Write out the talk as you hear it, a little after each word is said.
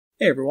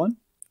Hey everyone,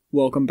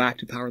 welcome back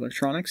to Power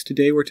Electronics.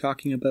 Today we're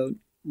talking about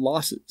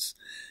losses.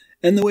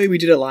 And the way we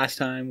did it last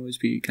time was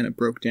we kind of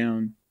broke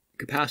down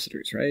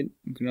capacitors, right?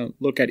 We're going to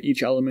look at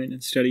each element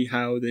and study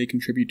how they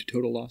contribute to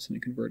total loss in a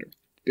converter.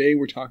 Today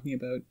we're talking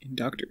about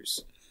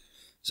inductors.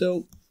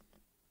 So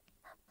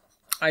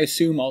I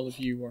assume all of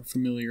you are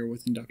familiar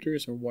with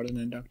inductors or what an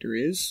inductor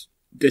is.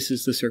 This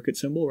is the circuit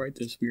symbol, right?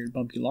 This weird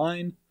bumpy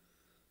line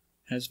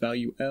has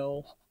value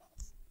L,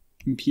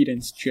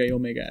 impedance J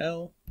omega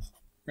L,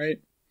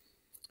 right?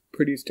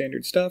 Pretty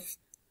standard stuff.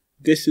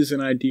 This is an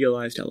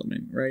idealized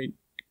element, right?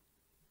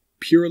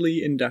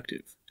 Purely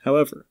inductive.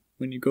 However,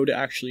 when you go to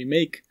actually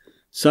make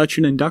such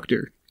an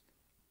inductor,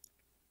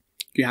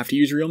 you have to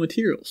use real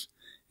materials.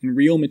 And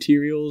real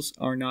materials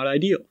are not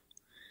ideal.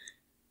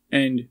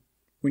 And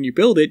when you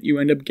build it, you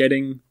end up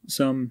getting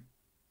some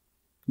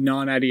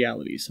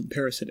non-idealities, some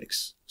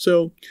parasitics.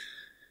 So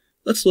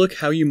let's look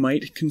how you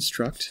might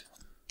construct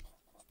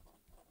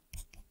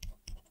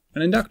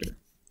an inductor.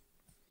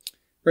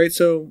 Right,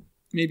 so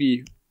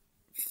maybe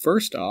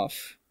first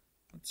off,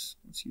 let's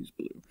use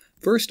blue.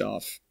 First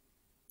off,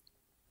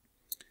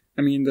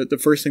 I mean, the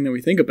first thing that we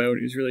think about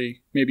is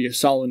really maybe a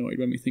solenoid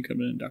when we think of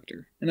an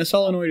inductor. And a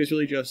solenoid is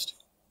really just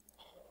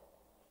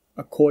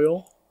a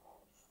coil,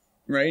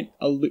 right?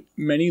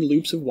 Many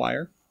loops of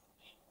wire.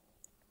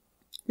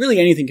 Really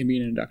anything can be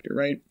an inductor,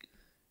 right?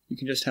 You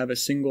can just have a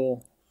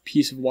single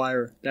piece of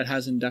wire that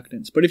has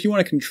inductance. But if you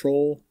want to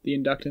control the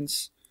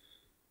inductance,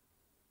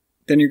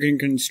 then you're going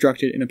to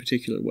construct it in a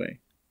particular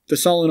way. The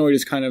solenoid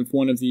is kind of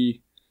one of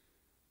the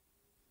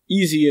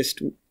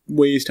easiest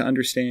ways to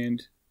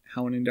understand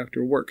how an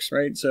inductor works,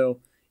 right?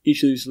 So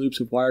each of these loops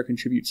of wire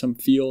contribute some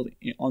field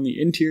on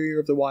the interior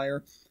of the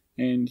wire,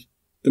 and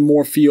the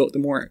more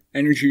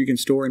energy you can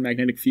store in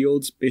magnetic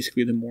fields,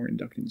 basically the more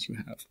inductance you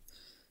have.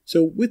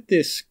 So with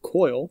this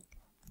coil,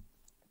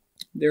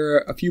 there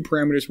are a few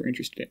parameters we're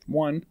interested in.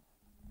 One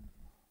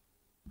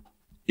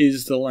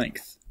is the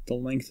length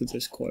of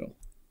this coil.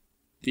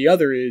 The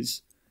other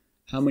is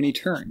how many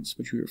turns,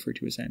 which we refer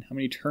to as N. How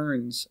many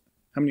turns,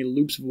 how many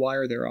loops of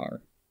wire there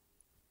are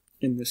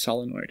in this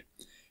solenoid.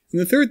 And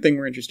the third thing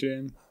we're interested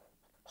in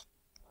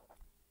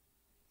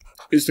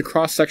is the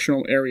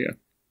cross-sectional area.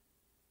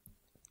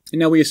 And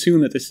now we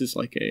assume that this is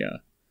like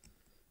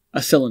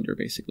a cylinder,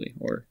 basically,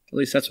 or at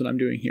least that's what I'm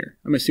doing here.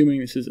 I'm assuming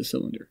this is a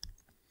cylinder.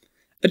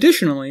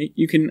 Additionally,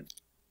 you can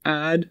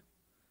add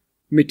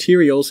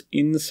materials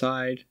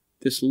inside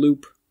this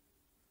loop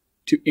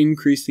to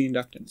increase the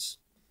inductance.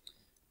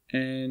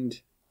 And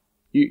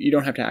you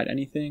don't have to add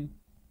anything,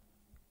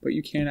 but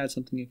you can add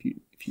something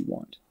if you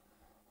want.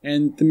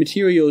 And the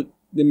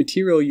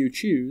material you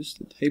choose,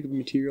 the type of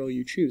material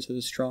you choose, has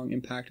a strong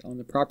impact on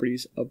the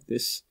properties of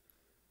this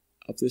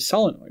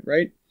solenoid,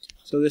 right?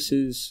 So this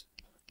is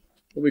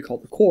what we call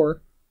the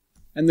core,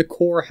 and the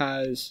core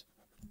has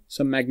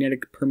some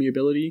magnetic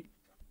permeability,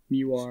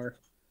 mu r,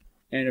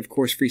 and of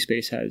course free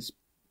space has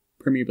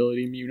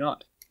permeability, mu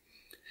naught.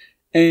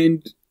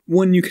 And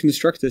when you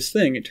construct this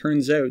thing, it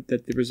turns out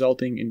that the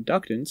resulting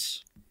inductance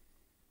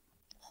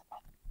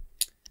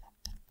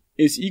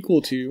is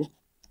equal to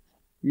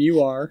mu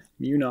r,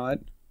 mu naught,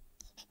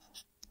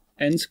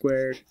 n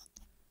squared,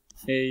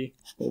 a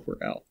over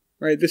L.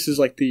 Right? This is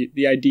like the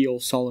ideal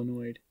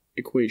solenoid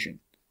equation,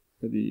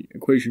 or the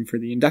equation for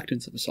the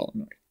inductance of a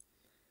solenoid.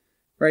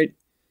 Right?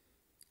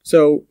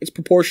 So it's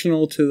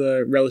proportional to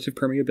the relative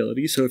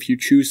permeability. So if you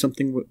choose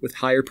something with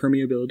higher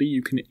permeability,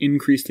 you can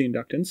increase the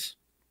inductance.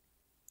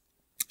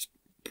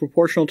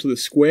 Proportional to the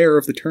square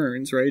of the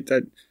turns, right?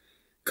 That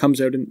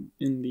comes out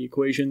in the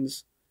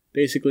equations.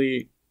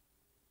 Basically,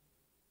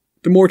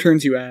 the more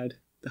turns you add,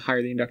 the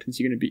higher the inductance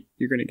you're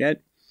going to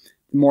get.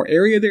 The more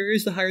area there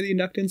is, the higher the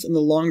inductance, and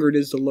the longer it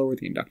is, the lower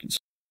the inductance.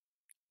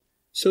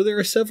 So there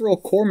are several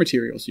core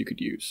materials you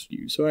could use.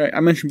 So I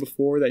mentioned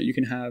before that you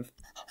can have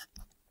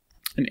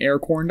an air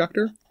core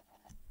inductor.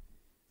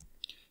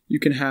 You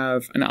can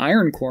have an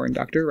iron core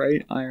inductor,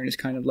 right? Iron is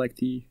kind of like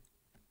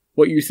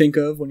what you think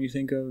of when you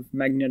think of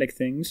magnetic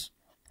things.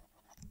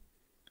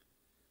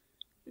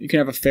 You can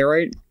have a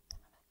ferrite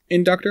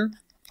inductor,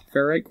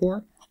 ferrite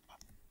core.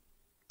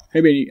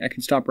 Maybe I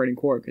can stop writing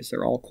core because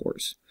they're all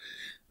cores.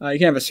 You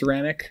can have a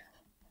ceramic.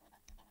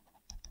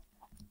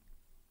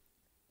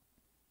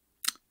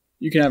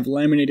 You can have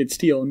laminated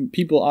steel, and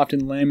people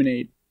often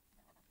laminate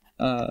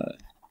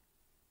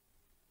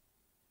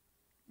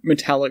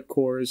metallic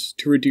cores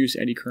to reduce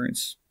eddy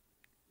currents.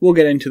 We'll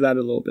get into that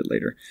a little bit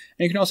later.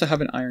 And you can also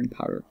have an iron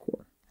powder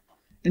core.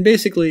 And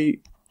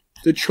basically,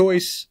 the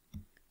choice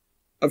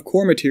of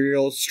core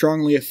material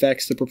strongly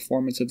affects the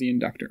performance of the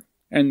inductor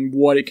and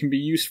what it can be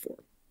used for.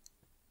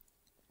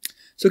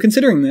 So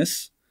considering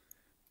this,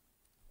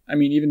 I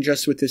mean, even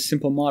just with this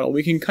simple model,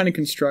 we can kind of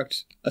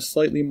construct a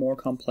slightly more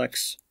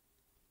complex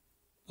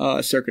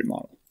circuit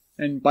model.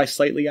 And by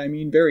slightly, I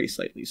mean very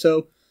slightly.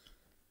 So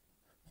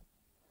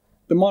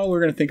the model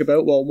we're going to think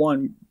about, well,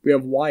 one, we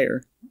have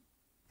wire.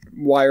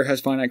 Wire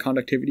has finite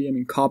conductivity. I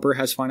mean, copper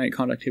has finite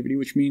conductivity,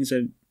 which means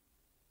that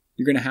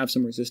you're going to have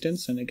some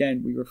resistance. And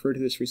again, we refer to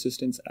this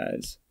resistance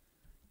as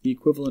the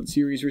equivalent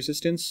series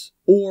resistance,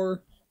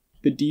 or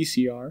the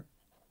DCR,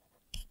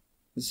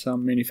 as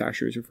some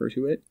manufacturers refer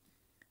to it.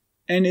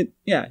 And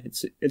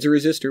it's a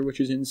resistor which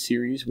is in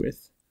series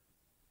with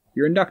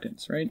your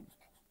inductance, right?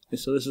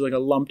 So this is like a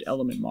lumped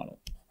element model.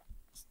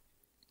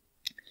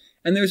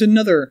 And there's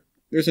another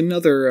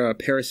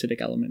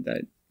parasitic element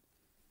that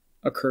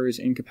occurs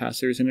in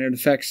capacitors, and it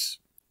affects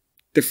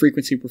the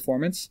frequency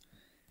performance.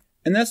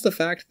 And that's the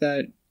fact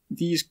that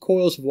these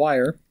coils of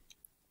wire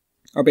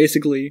are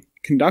basically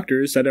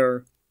conductors that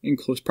are in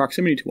close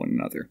proximity to one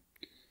another.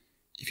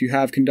 If you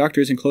have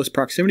conductors in close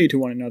proximity to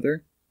one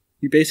another,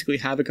 you basically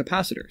have a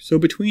capacitor. So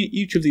between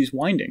each of these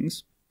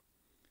windings,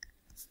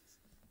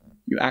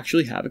 you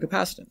actually have a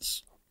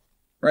capacitance,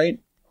 right?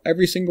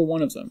 Every single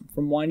one of them,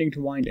 from winding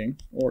to winding,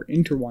 or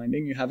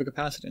interwinding, you have a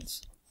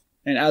capacitance.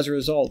 And as a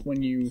result,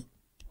 when you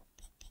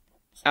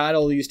add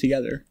all these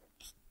together,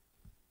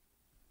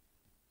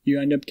 you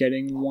end up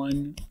getting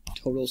one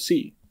total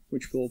C,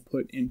 which we'll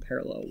put in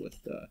parallel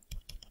with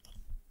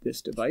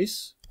this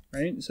device,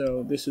 right?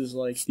 So this is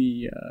like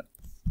the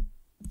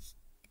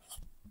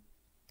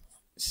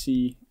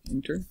C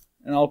inter,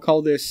 and I'll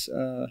call this,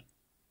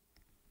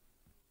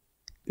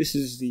 this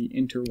is the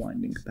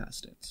interwinding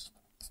capacitance.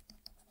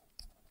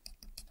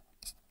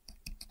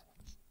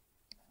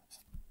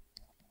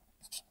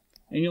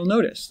 And you'll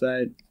notice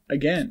that,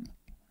 again,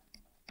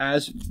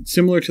 as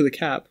similar to the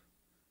cap,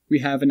 we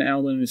have an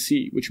L and a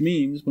C, which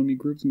means when we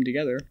group them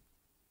together,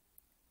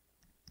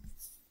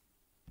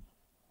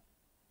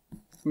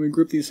 when we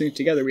group these things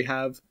together, we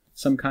have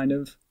some kind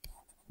of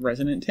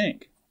resonant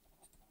tank.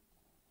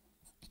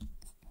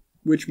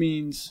 Which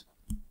means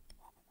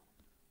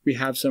we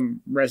have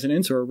some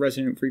resonance or a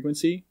resonant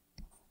frequency,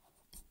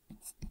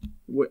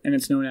 and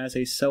it's known as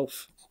a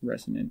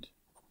self-resonant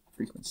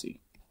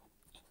frequency.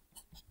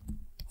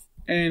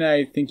 And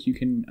I think you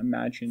can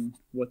imagine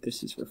what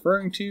this is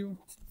referring to,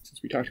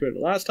 since we talked about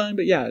it last time,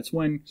 but yeah, it's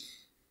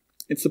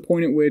the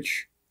point at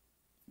which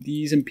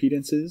these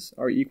impedances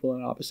are equal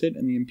and opposite,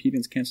 and the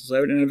impedance cancels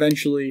out, and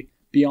eventually,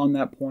 beyond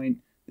that point,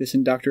 this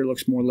inductor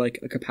looks more like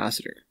a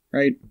capacitor,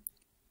 right?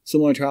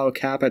 Similar to how a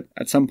cap,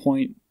 at some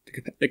point,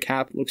 the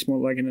cap looks more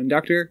like an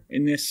inductor.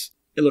 In this,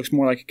 it looks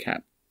more like a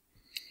cap.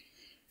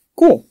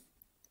 Cool.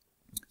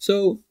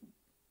 So,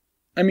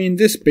 I mean,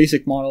 this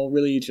basic model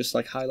really just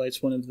like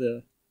highlights one of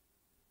the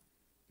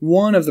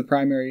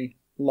primary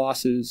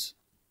losses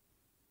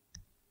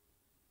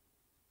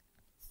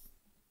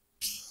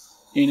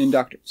in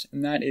inductors,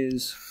 and that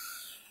is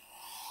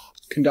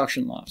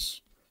conduction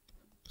loss.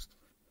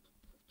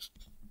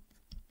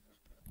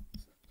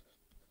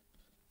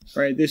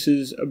 Right, this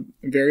is a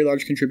very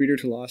large contributor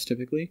to loss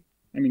typically.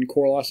 I mean,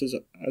 core loss is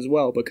as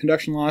well, but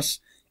conduction loss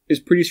is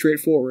pretty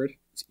straightforward.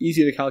 It's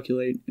easy to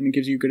calculate, and it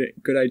gives you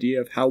a good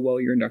idea of how well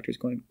your inductor is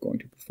going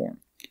to perform.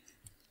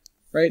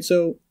 Right,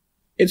 so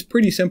it's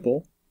pretty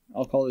simple.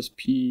 I'll call this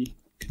P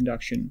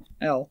conduction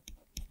L.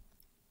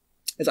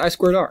 It's I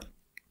squared R,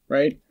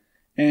 right?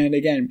 And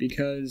again,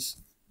 because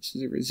this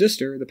is a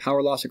resistor, the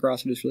power loss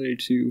across it is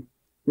related to,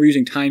 we're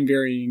using time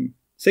varying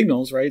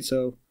signals, right?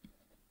 So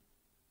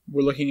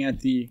we're looking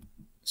at the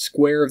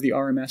square of the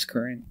RMS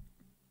current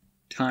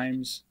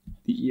times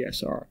the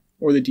ESR,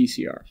 or the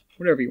DCR,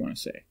 whatever you want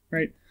to say,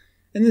 right?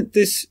 And that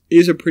this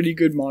is a pretty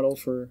good model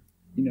for,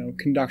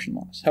 conduction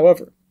loss.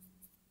 However,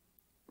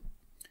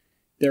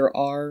 there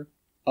are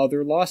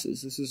other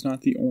losses. This is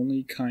not the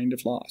only kind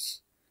of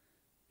loss.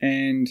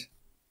 And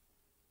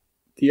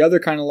the other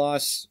kind of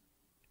loss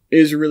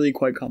is really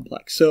quite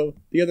complex. So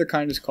the other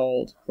kind is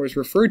called, or is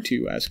referred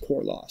to as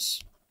core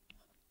loss.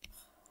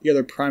 The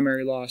other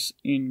primary loss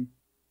in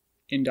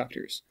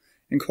inductors.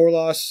 And core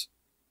loss,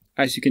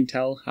 as you can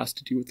tell, has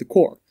to do with the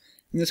core.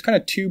 And there's kind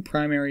of two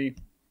primary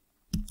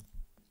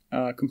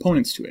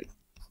components to it.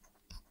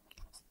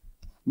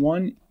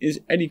 One is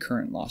eddy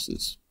current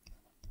losses.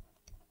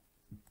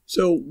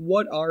 So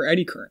what are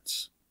eddy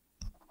currents?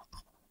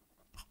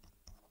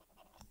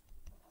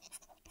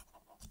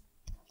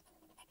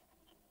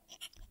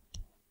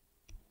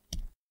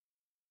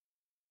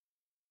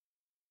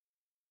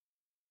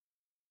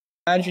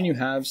 Imagine you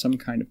have some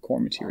kind of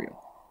core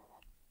material.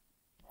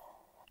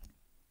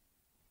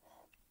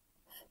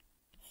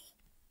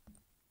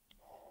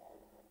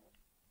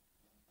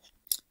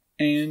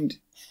 And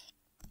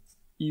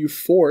you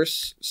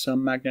force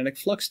some magnetic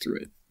flux through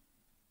it.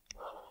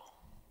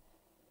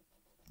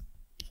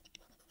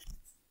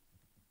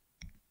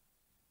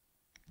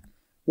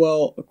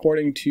 Well,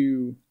 according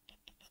to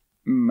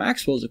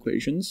Maxwell's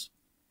equations,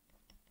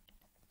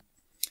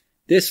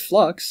 this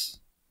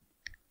flux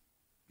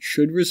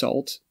should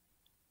result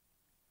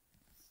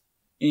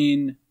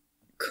in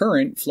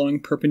current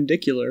flowing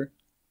perpendicular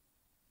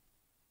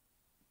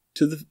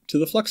to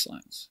the flux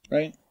lines,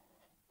 right?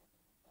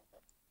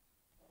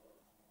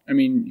 I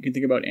mean, you can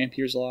think about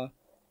Ampere's law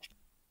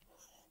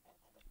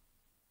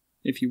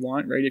if you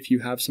want, right? If you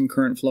have some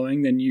current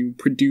flowing, then you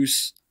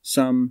produce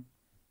some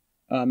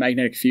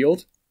magnetic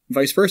field.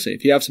 Vice versa.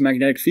 If you have some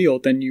magnetic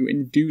field, then you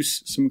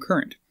induce some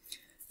current.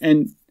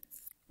 And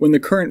when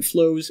the current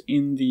flows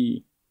in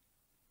the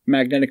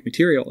magnetic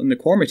material, in the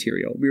core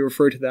material, we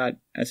refer to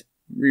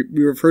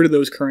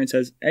those currents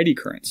as eddy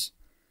currents.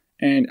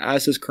 And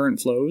as this current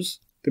flows,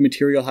 the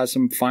material has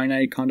some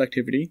finite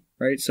conductivity,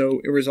 right? So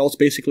it results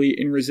basically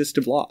in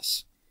resistive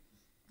loss.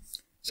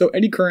 So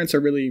eddy currents are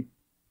really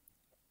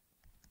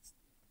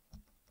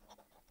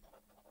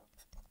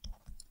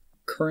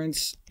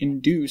currents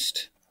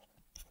induced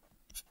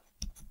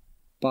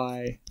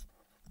by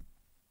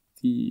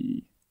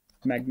the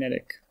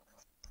magnetic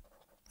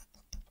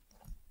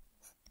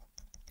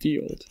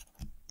field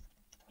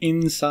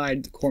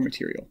inside the core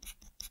material.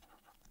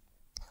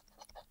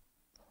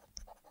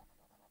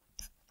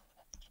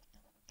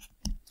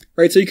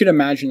 Right, so you could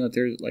imagine that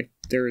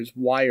there's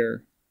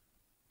wire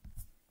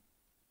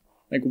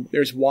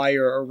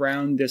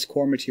around this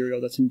core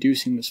material that's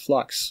inducing this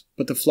flux,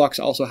 but the flux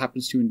also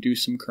happens to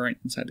induce some current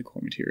inside the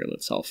core material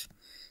itself.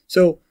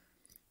 So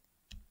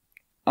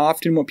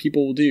often what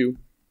people will do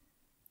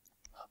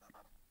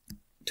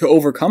to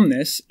overcome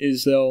this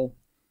is they'll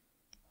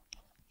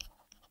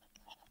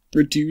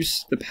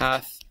reduce the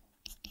path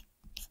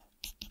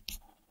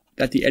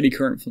that the eddy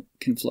current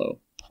can flow.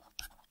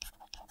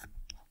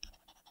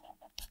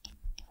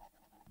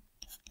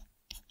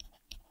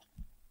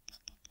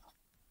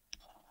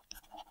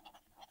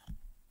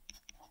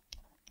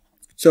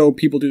 So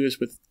people do this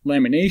with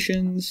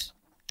laminations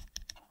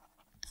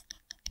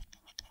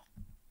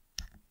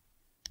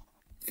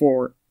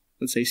for,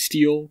 let's say,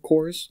 steel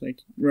cores. Like,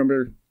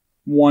 remember,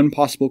 one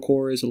possible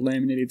core is a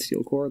laminated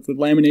steel core. The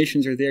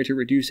laminations are there to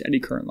reduce eddy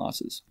current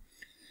losses.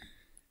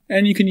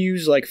 And you can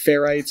use like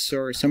ferrites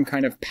or some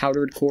kind of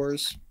powdered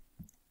cores,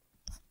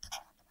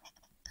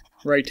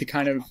 right, to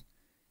kind of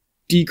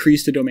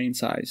decrease the domain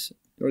size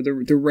or the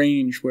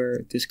range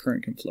where this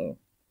current can flow.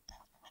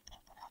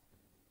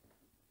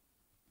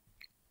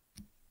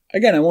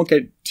 Again, I won't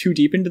get too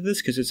deep into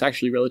this because it's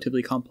actually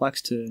relatively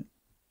complex to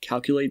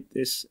calculate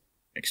this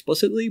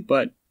explicitly,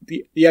 but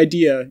the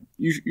idea,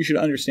 you should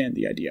understand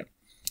the idea.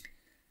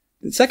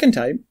 The second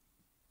type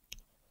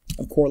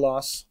of core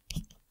loss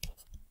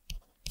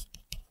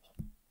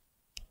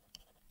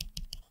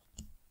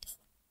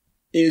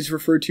is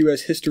referred to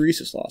as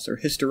hysteresis loss or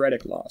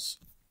hysteretic loss.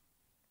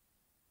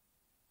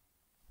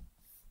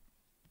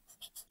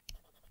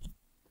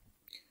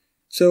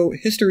 So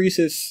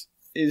hysteresis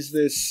is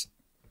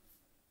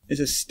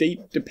a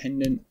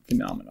state-dependent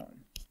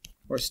phenomenon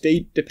or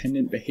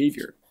state-dependent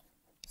behavior.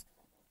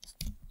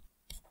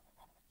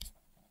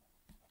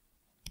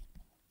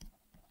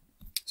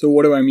 So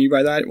what do I mean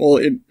by that? Well,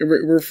 it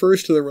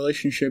refers to the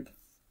relationship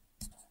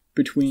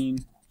between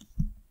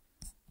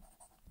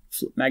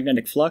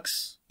magnetic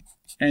flux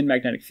and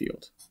magnetic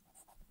field.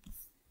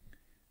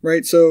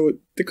 Right, so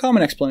the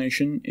common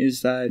explanation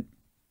is that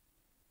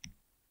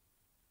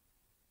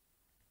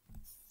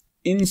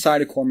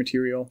inside a core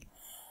material,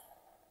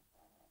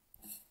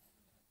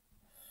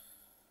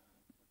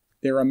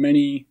 there are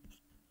many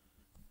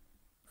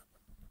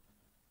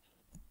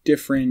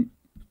different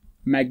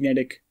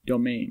magnetic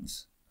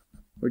domains,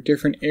 or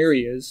different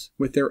areas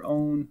with their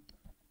own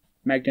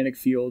magnetic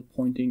field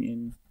pointing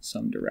in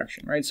some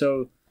direction, right?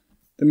 So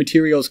the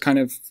material is kind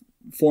of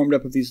formed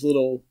up of these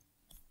little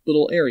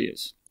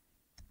areas.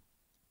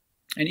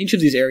 And each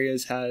of these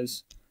areas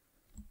has,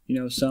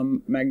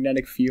 some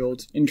magnetic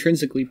field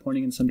intrinsically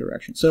pointing in some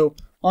direction. So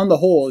on the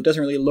whole, it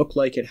doesn't really look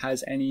like it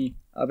has any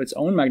of its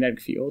own magnetic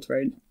field,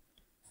 right?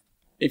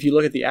 If you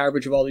look at the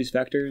average of all these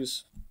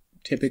vectors,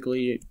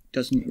 typically it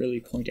doesn't really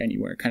point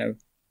anywhere. It kind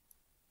of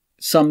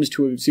sums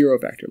to a zero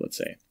vector, let's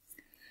say.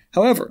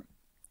 However,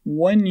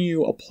 when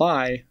you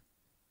apply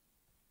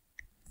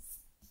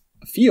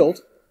a field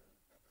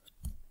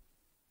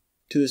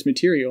to this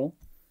material,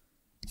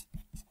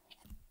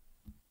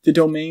 the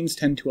domains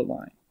tend to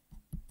align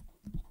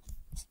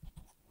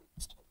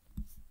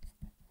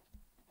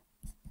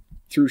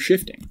through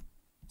shifting,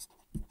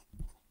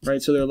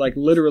 right? So they're like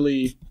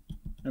literally,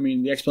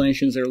 the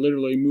explanation is they're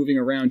literally moving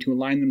around to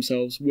align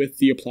themselves with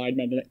the applied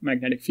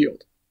magnetic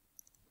field.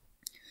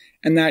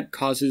 And that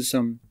causes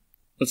some,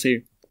 let's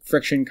say,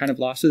 friction kind of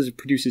losses. It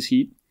produces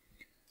heat.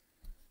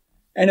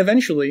 And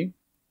eventually,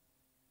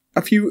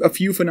 a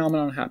few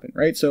phenomena happen,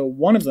 right? So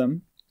one of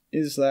them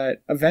is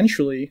that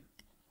eventually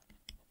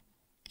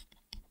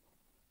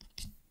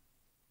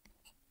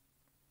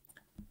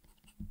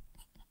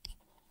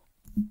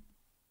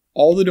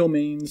all the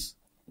domains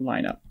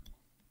line up.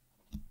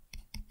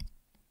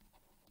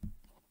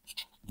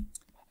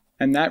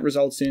 And that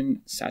results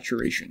in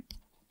saturation,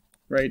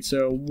 right?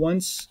 So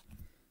once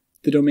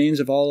the domains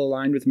have all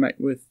aligned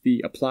with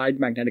the applied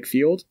magnetic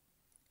field,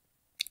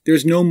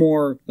 there's no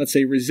more, let's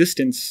say,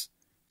 resistance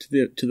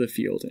to the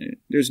field.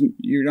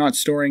 You're not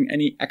storing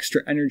any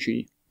extra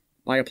energy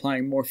by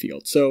applying more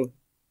field. So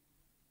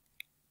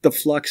the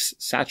flux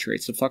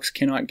saturates. The flux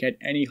cannot get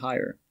any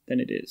higher than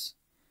it is.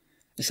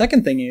 The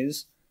second thing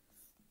is,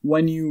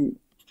 when you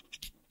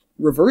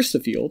reverse the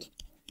field,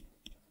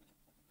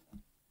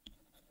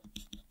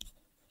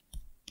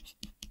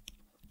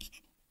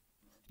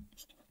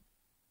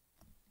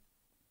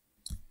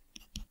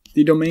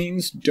 the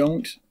domains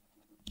don't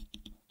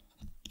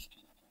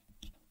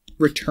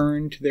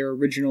return to their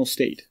original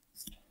state.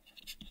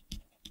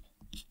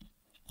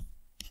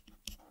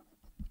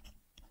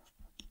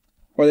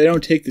 Or they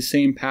don't take the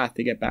same path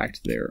to get back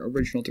to their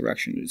original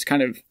direction. It's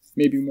kind of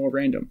maybe more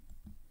random.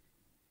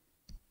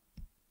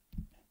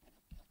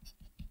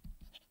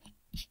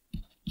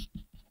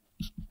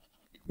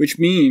 Which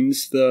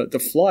means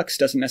the flux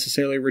doesn't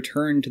necessarily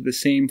return to the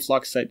same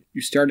flux that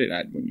you started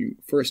at when you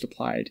first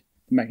applied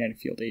the magnetic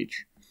field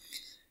H.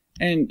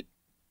 And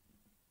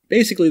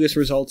basically this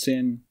results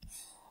in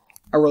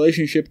a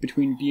relationship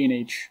between B and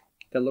H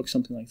that looks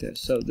something like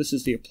this. So this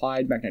is the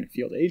applied magnetic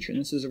field H, and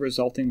this is a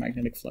resulting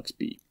magnetic flux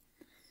B.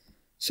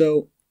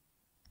 So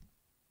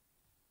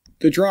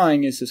the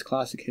drawing is this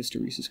classic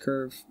hysteresis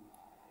curve.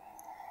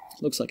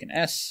 It looks like an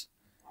S.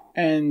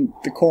 And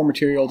the core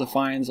material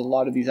defines a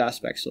lot of these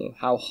aspects. So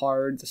how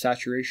hard the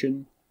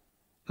saturation,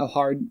 how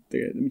hard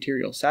the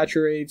material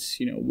saturates,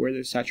 where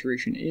the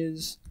saturation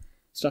is,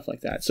 stuff like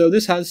that. So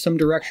this has some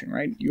direction,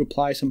 right? You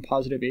apply some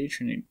positive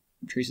H and it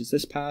traces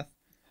this path.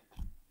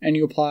 And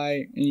you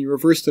apply and you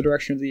reverse the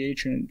direction of the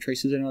H and it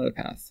traces another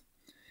path.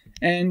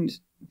 And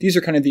these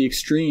are kind of the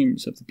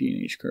extremes of the B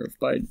and H curve.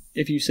 But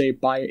if you say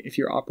if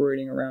you're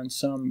operating around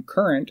some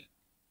current,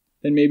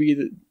 then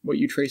maybe what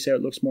you trace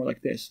out looks more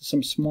like this,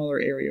 some smaller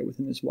area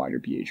within this wider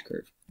BH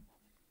curve,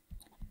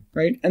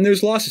 right? And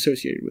there's loss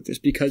associated with this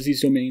because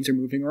these domains are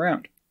moving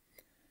around.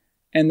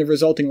 And the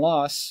resulting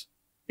loss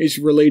is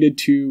related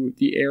to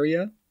the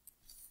area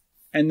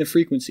and the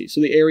frequency.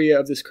 So the area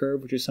of this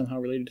curve, which is somehow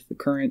related to the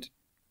current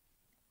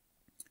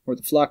or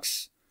the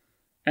flux,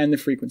 and the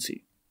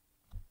frequency.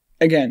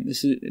 Again,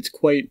 it's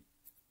quite,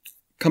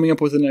 coming up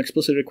with an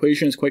explicit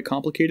equation is quite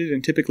complicated,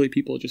 and typically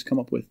people just come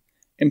up with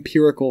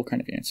empirical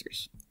kind of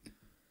answers.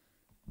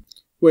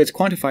 The way it's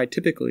quantified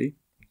typically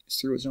is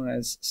through what's known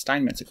as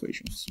Steinmetz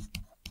equations.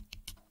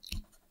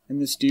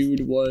 And this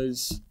dude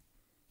was,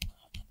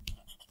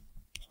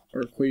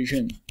 or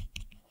equation,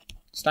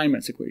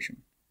 Steinmetz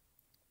equation.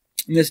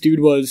 And this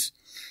dude was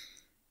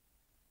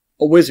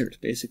a wizard,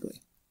 basically.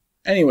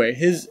 Anyway,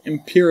 his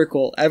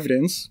empirical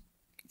evidence,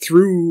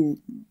 through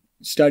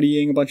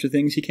studying a bunch of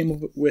things, he came up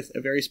with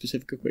a very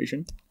specific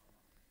equation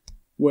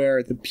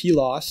where the P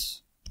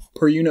loss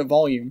per unit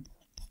volume,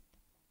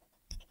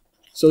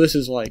 so this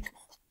is like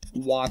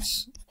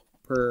watts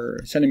per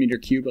centimeter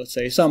cube, let's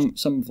say, some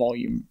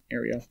volume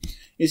area,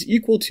 is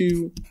equal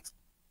to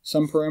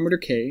some parameter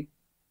K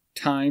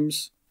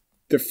times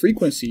the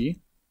frequency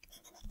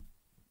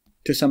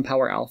to some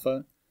power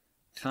alpha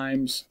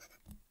times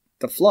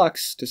the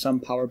flux to some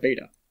power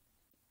beta.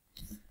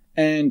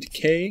 And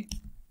K,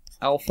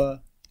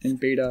 alpha, and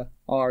beta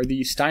are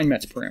the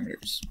Steinmetz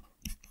parameters.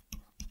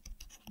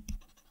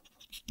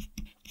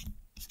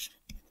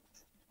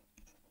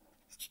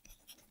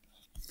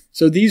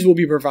 So these will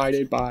be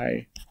provided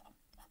by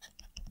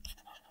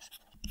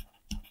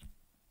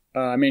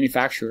a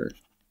manufacturer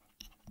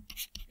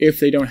if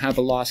they don't have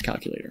a loss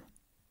calculator.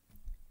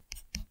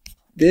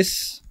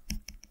 This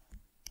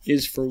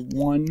is for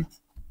one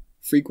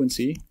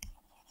frequency,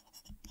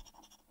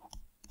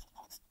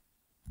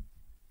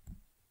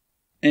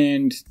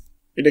 and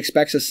it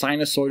expects a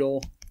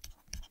sinusoidal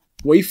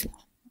waveform.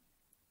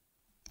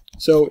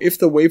 So if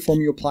the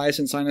waveform you apply is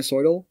in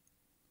sinusoidal,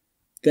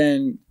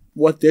 then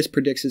what this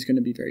predicts is going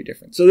to be very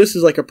different. So this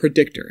is like a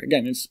predictor.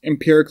 Again, it's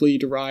empirically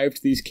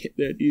derived. These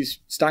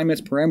Steinmetz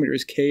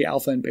parameters, K,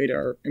 alpha, and beta,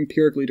 are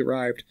empirically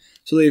derived.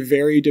 So they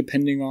vary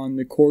depending on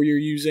the core you're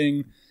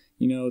using,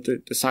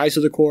 the size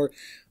of the core,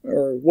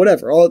 or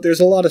whatever.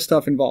 There's a lot of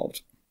stuff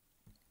involved.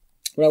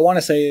 What I want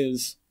to say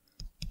is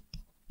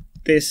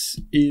this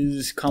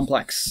is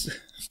complex.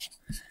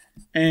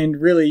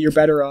 And really, you're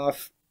better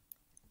off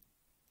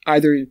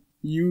either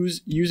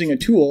using a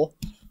tool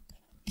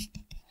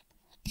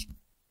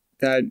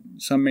that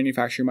some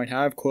manufacturer might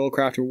have,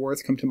 CoilCraft or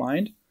Worth come to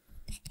mind,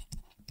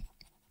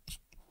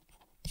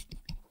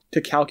 to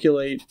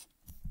calculate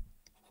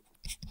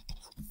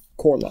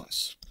core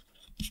loss.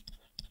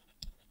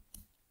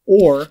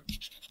 Or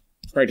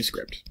write a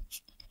script.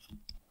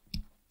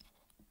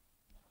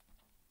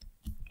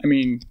 I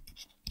mean,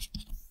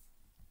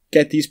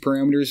 get these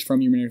parameters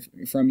from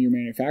your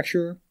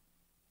manufacturer,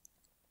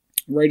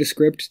 write a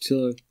script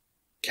to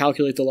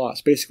calculate the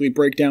loss. Basically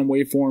break down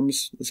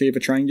waveforms. Let's say you have a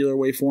triangular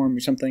waveform or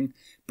something,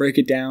 break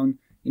it down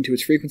into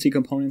its frequency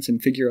components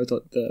and figure out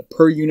the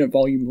per unit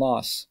volume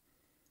loss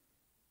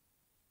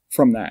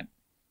from that.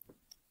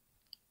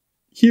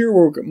 Here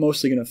we're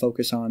mostly going to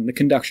focus on the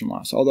conduction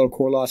loss, although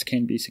core loss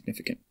can be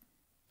significant.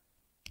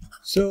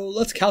 So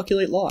let's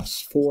calculate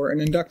loss for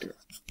an inductor.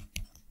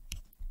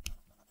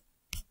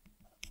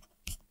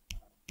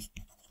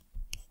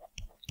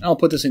 I'll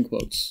put this in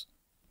quotes.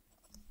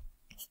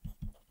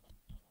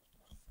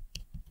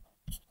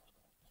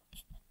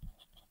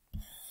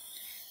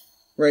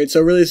 Right,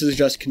 so really this is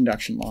just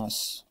conduction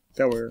loss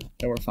that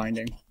we're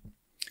finding.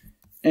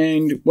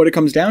 And what it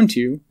comes down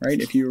to, right,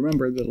 if you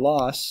remember, the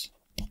loss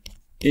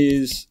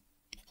is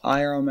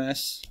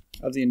IRMS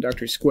of the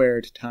inductor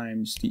squared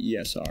times the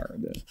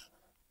ESR,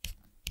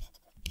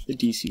 the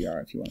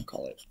DCR, if you want to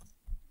call it.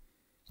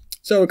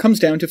 So it comes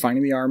down to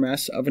finding the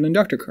RMS of an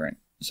inductor current.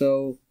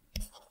 So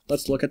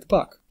let's look at the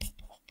buck.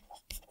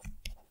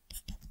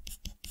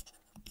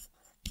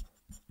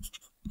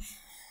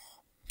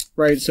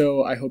 Right,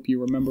 so I hope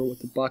you remember what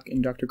the buck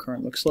inductor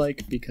current looks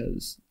like,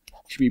 because it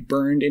should be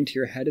burned into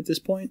your head at this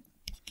point.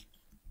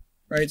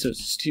 Right, so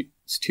it's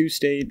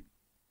two-state,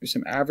 there's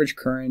some average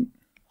current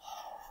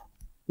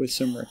with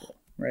some ripple,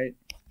 right?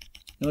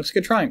 It looks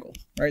like a triangle,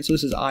 right? So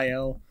this is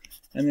IL,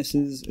 and this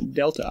is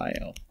delta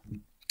IL.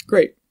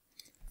 Great.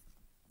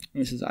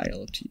 And this is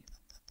IL of T.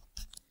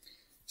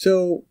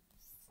 So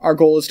our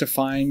goal is to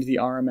find the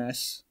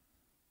RMS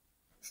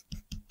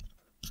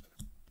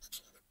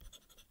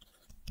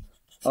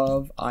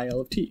of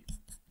IL of T.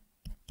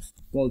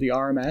 Well, the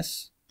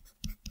RMS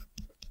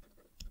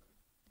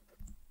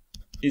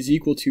is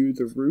equal to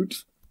the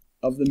root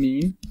of the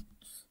mean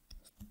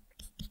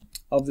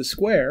of the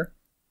square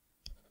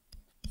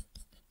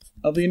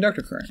of the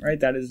inductor current, right?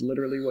 That is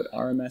literally what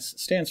RMS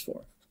stands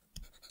for.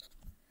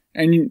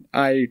 And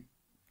I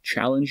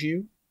challenge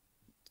you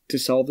to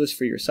solve this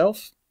for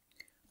yourself,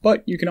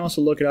 but you can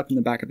also look it up in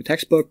the back of a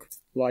textbook,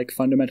 like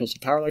Fundamentals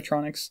of Power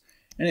Electronics,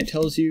 and it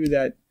tells you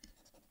that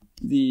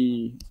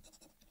the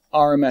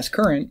RMS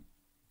current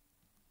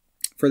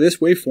for this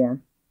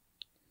waveform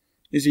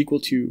is equal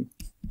to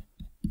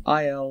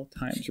IL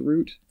times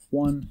root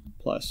 1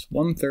 plus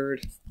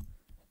 1/3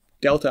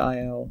 delta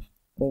IL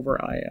over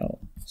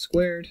IL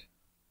squared.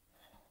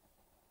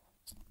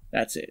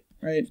 That's it,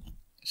 right?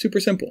 Super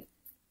simple.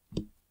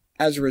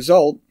 As a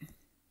result,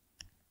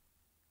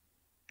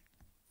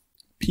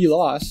 P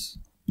loss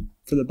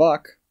for the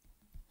buck,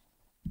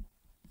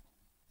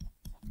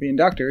 the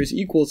inductor, is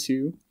equal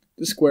to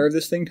the square of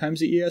this thing times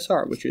the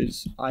ESR, which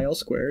is IL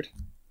squared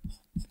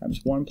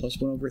times 1 plus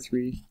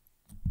 1/3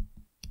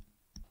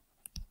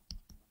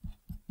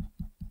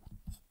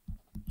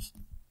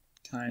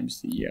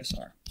 times the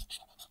ESR.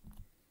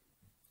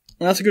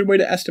 And that's a good way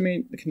to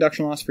estimate the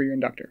conduction loss for your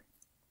inductor.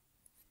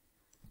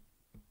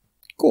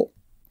 Cool.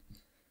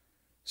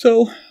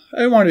 So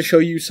I wanted to show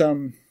you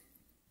an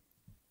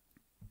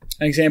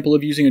example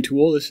of using a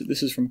tool. This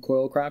is from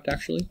CoilCraft,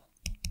 actually.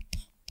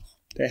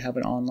 They have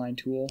an online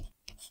tool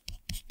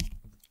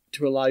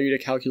to allow you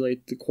to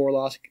calculate the core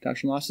loss and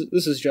conduction loss.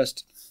 This is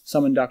just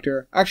some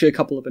inductor, actually a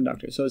couple of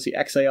inductors. So it's the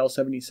XAL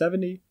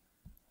 7070,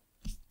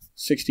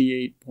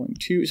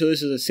 68.2. So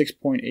this is a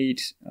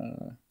 6.8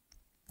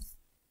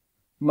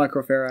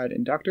 microfarad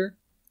inductor,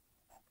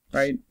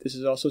 right? This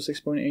is also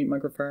 6.8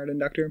 microfarad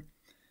inductor.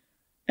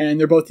 And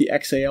they're both the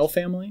XAL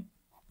family,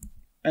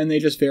 and they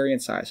just vary in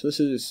size. So this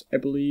is, I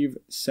believe,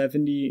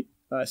 7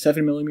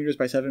 millimeters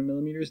by 7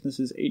 millimeters, and this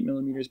is 8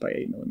 millimeters by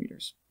 8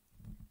 millimeters.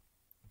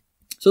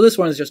 So this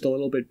one is just a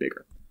little bit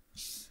bigger.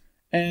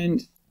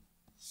 And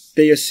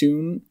they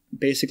assume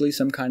basically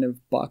some kind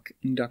of buck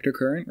inductor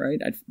current, right?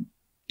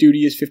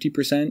 Duty is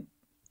 50%,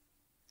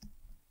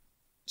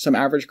 some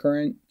average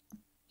current.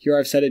 Here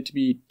I've set it to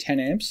be 10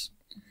 amps.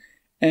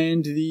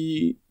 And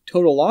the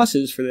total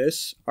losses for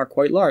this are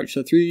quite large.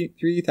 So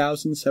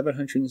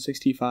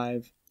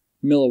 3,765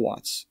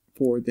 milliwatts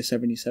for the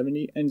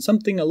 7070, and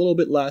something a little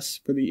bit less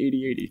for the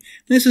 8080.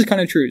 And this is kind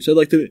of true. So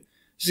this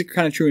is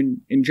kind of true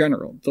in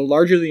general. The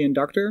larger the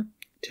inductor,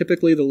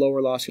 typically the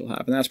lower loss you'll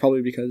have. And that's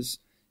probably because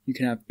you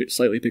can have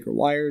slightly bigger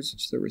wires,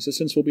 so the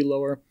resistance will be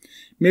lower.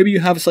 Maybe you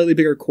have a slightly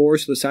bigger core,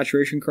 so the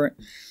saturation current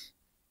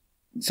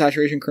is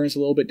a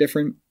little bit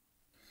different.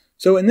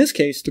 So in this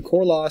case, the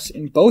core loss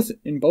in both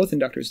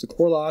inductors, the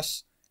core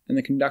loss and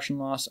the conduction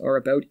loss are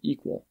about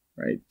equal,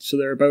 right? So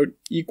they're about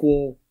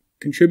equal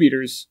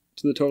contributors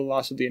to the total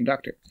loss of the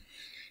inductor.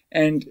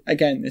 And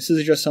again, this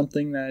is just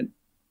something that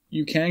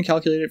you can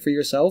calculate it for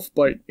yourself,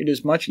 but it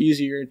is much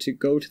easier to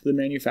go to the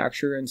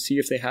manufacturer and see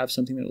if they have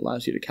something that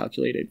allows you to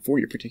calculate it for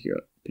your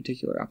particular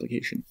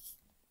application.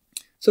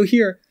 So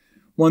here,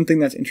 one thing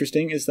that's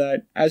interesting is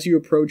that as you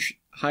approach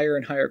higher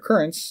and higher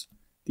currents,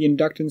 the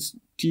inductance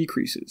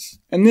decreases.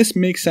 And this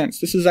makes sense.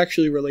 This is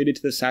actually related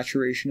to the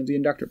saturation of the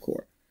inductor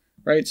core,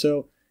 right?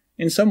 So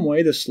in some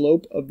way, the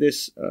slope of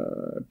this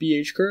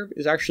BH curve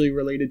is actually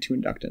related to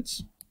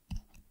inductance.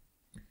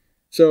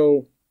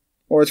 So,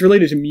 or it's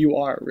related to mu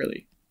r,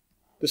 really.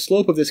 The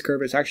slope of this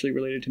curve is actually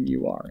related to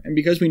mu r. And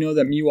because we know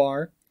that mu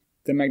r,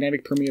 the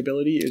magnetic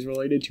permeability, is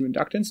related to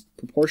inductance,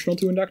 proportional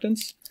to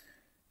inductance,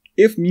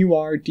 if mu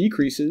r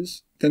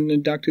decreases, then the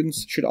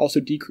inductance should also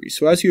decrease.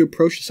 So as you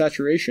approach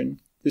saturation,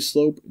 the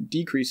slope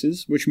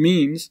decreases, which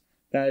means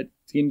that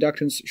the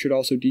inductance should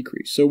also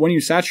decrease. So when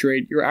you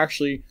saturate, you're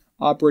actually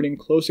operating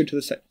closer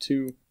to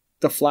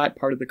the flat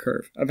part of the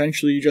curve.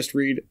 Eventually,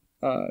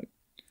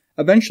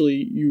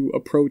 you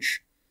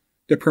approach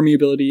the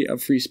permeability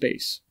of free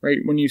space, right?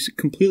 When you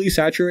completely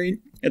saturate,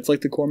 it's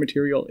like the core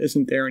material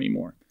isn't there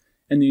anymore,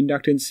 and the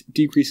inductance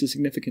decreases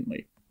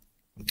significantly.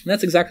 And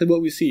that's exactly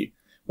what we see.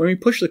 When we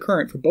push the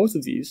current for both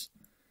of these,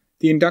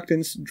 the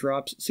inductance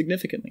drops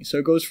significantly. So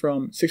it goes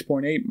from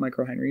 6.8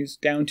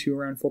 microhenries down to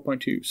around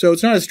 4.2. So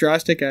it's not as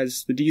drastic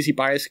as the DC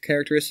bias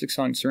characteristics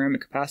on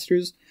ceramic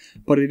capacitors,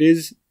 but it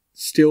is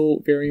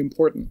still very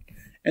important.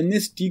 And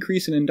this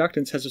decrease in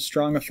inductance has a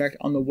strong effect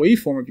on the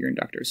waveform of your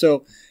inductor.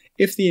 So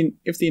if the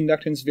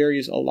inductance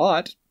varies a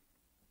lot,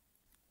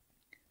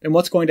 then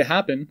what's going to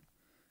happen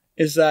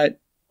is that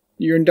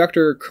your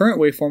inductor current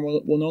waveform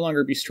will no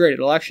longer be straight.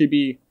 It'll actually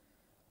be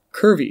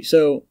curvy.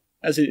 So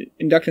as the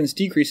inductance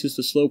decreases,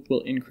 the slope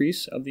will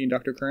increase of the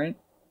inductor current,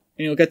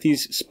 and you'll get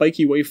these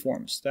spiky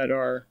waveforms that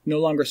are no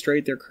longer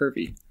straight, they're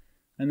curvy.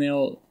 And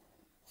they'll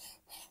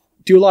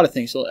do a lot of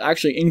things. They'll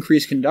actually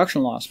increase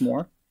conduction loss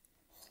more,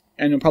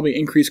 and they'll probably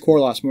increase core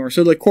loss more.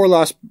 So the core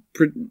loss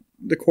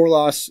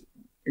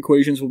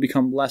equations will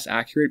become less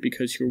accurate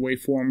because your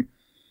waveform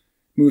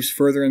moves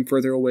further and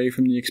further away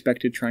from the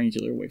expected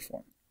triangular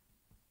waveform.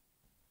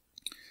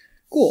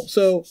 Cool.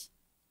 So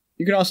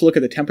you can also look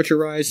at the temperature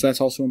rise.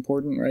 That's also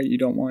important, right? You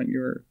don't want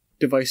your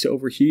device to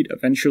overheat.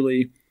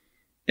 Eventually,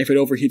 if it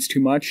overheats too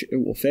much,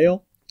 it will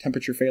fail.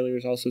 Temperature failure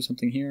is also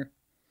something here.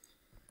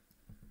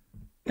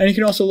 And you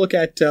can also look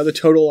at the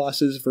total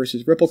losses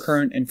versus ripple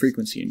current and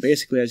frequency. And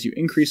basically, as you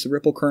increase the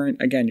ripple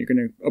current, again, you're going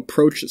to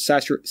approach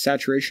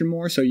saturation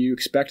more. So you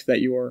expect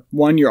that your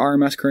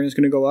RMS current is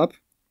going to go up,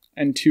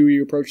 and 2,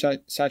 you approach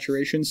that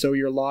saturation, so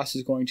your loss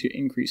is going to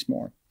increase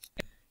more.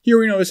 Here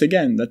we notice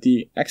again that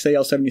the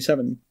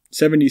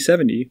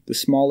XAL7070, the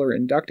smaller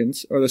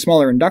inductance, or the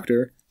smaller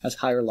inductor, has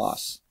higher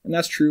loss. And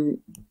that's true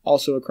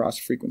also across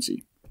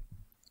frequency.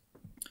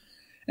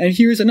 And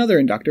here's another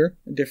inductor,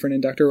 a different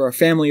inductor, or a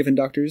family of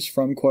inductors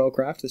from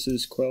CoilCraft. This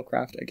is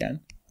CoilCraft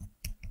again.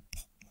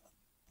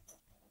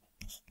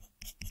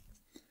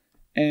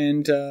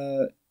 And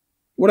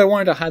what I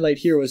wanted to highlight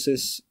here was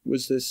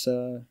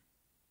the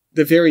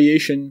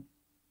variation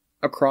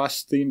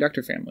across the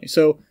inductor family.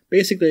 So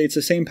basically, it's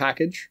the same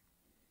package.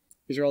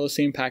 These are all the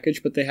same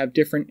package, but they have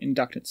different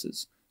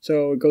inductances.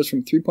 So it goes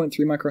from 3.3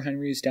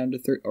 microhenries down to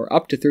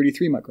up to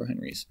 33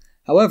 microhenries.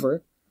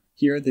 However,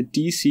 here the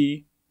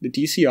DC, the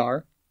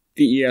DCR,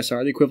 the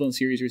ESR, the equivalent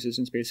series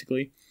resistance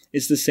basically,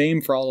 is the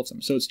same for all of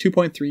them. So it's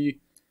 2.3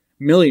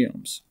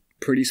 milliohms.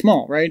 Pretty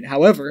small, right?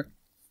 However,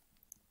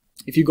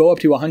 if you go up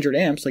to 100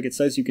 amps, like it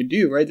says you can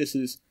do, right?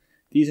 These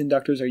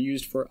inductors are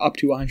used for up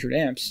to 100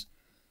 amps.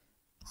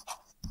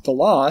 The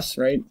loss,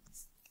 right?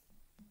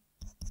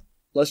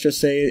 Let's just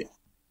say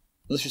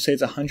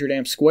it's 100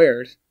 amps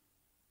squared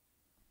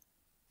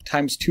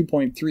times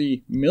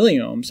 2.3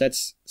 milliohms.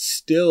 That's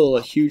still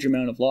a huge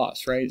amount of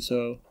loss, right?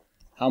 So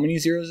how many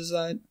zeros is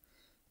that?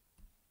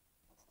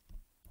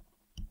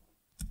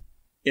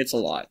 It's a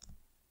lot.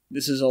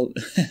 This is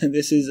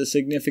a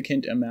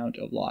significant amount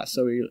of loss.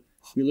 So we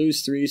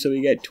lose 3, so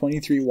we get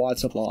 23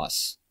 watts of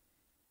loss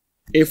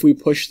if we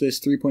push this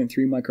 3.3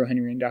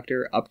 microhenry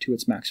inductor up to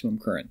its maximum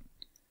current.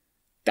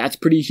 That's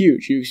pretty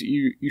huge.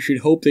 You should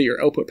hope that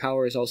your output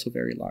power is also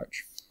very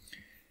large.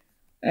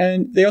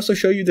 And they also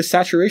show you the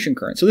saturation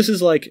current. So this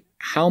is like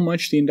how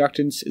much the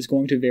inductance is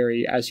going to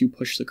vary as you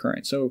push the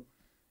current. So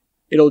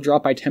it'll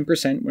drop by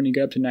 10% when you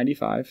get up to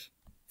 95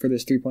 for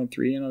this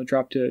 3.3, and it'll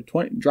drop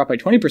by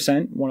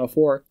 20%,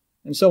 104,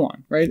 and so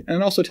on, right? And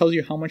it also tells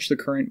you how much the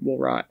current will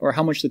rise, or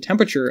how much the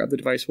temperature of the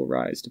device will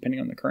rise, depending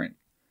on the current.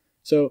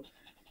 So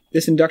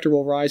this inductor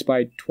will rise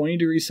by 20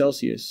 degrees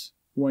Celsius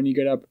when you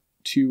get up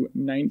to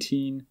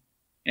 19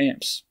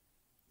 amps,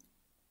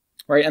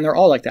 right? And they're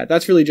all like that.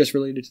 That's really just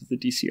related to the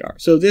DCR.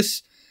 So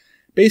this,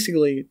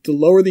 basically, the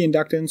lower the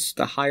inductance,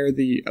 the higher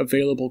the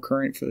available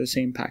current for the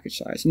same package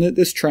size. And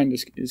this trend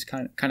is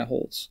kind of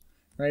holds,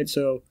 right?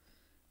 So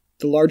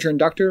the larger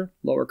inductor,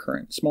 lower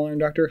current. Smaller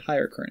inductor,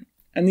 higher current.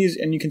 And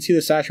you can see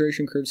the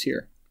saturation curves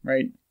here,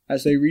 right?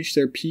 As they reach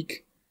their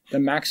peak, the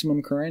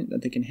maximum current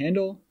that they can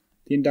handle,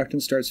 the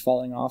inductance starts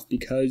falling off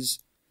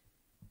because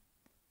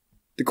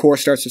the core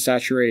starts to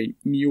saturate,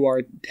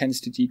 μr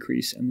tends to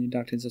decrease, and the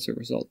inductance as a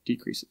result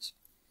decreases.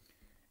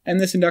 And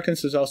this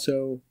inductance is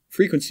also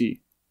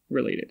frequency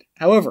related.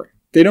 However,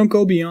 they don't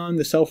go beyond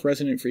the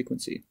self-resonant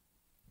frequency,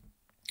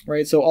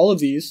 right? So all of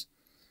these,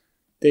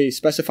 they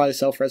specify the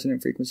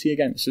self-resonant frequency.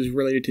 Again, this is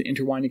related to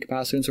interwinding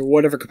capacitance or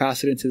whatever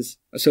capacitance is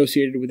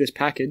associated with this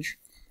package,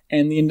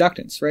 and the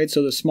inductance, right?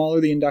 So the smaller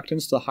the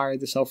inductance, the higher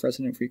the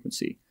self-resonant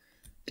frequency.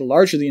 The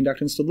larger the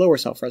inductance, the lower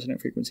self-resonant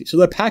frequency. So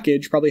the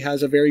package probably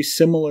has a very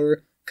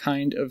similar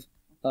kind of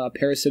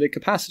parasitic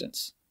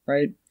capacitance,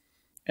 right?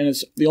 And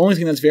it's the only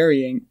thing that's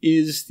varying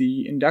is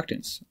the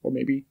inductance, or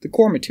maybe the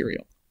core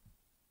material,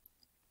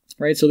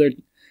 right? So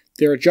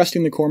they're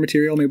adjusting the core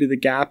material, maybe the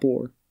gap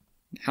or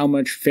how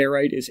much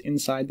ferrite is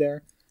inside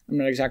there. I'm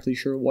not exactly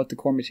sure what the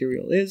core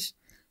material is,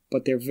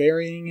 but they're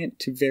varying it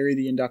to vary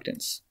the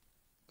inductance.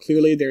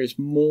 Clearly, there's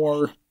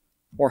more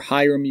or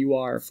higher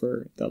μr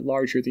for the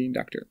larger the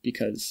inductor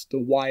because the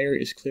wire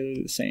is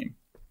clearly the same.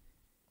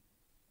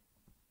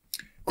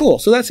 Cool,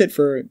 so that's it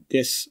for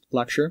this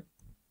lecture.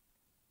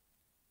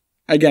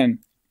 Again,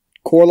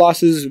 core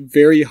loss is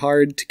very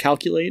hard to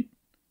calculate.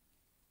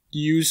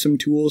 Use some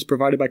tools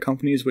provided by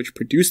companies which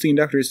produce the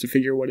inductors to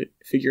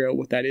figure out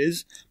what that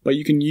is. But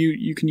you can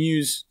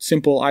use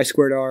simple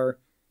I²R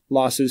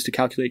losses to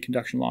calculate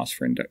conduction loss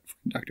for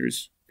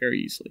inductors very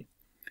easily.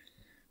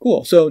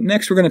 Cool. So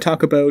next we're going to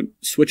talk about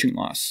switching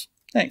loss.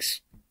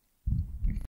 Thanks.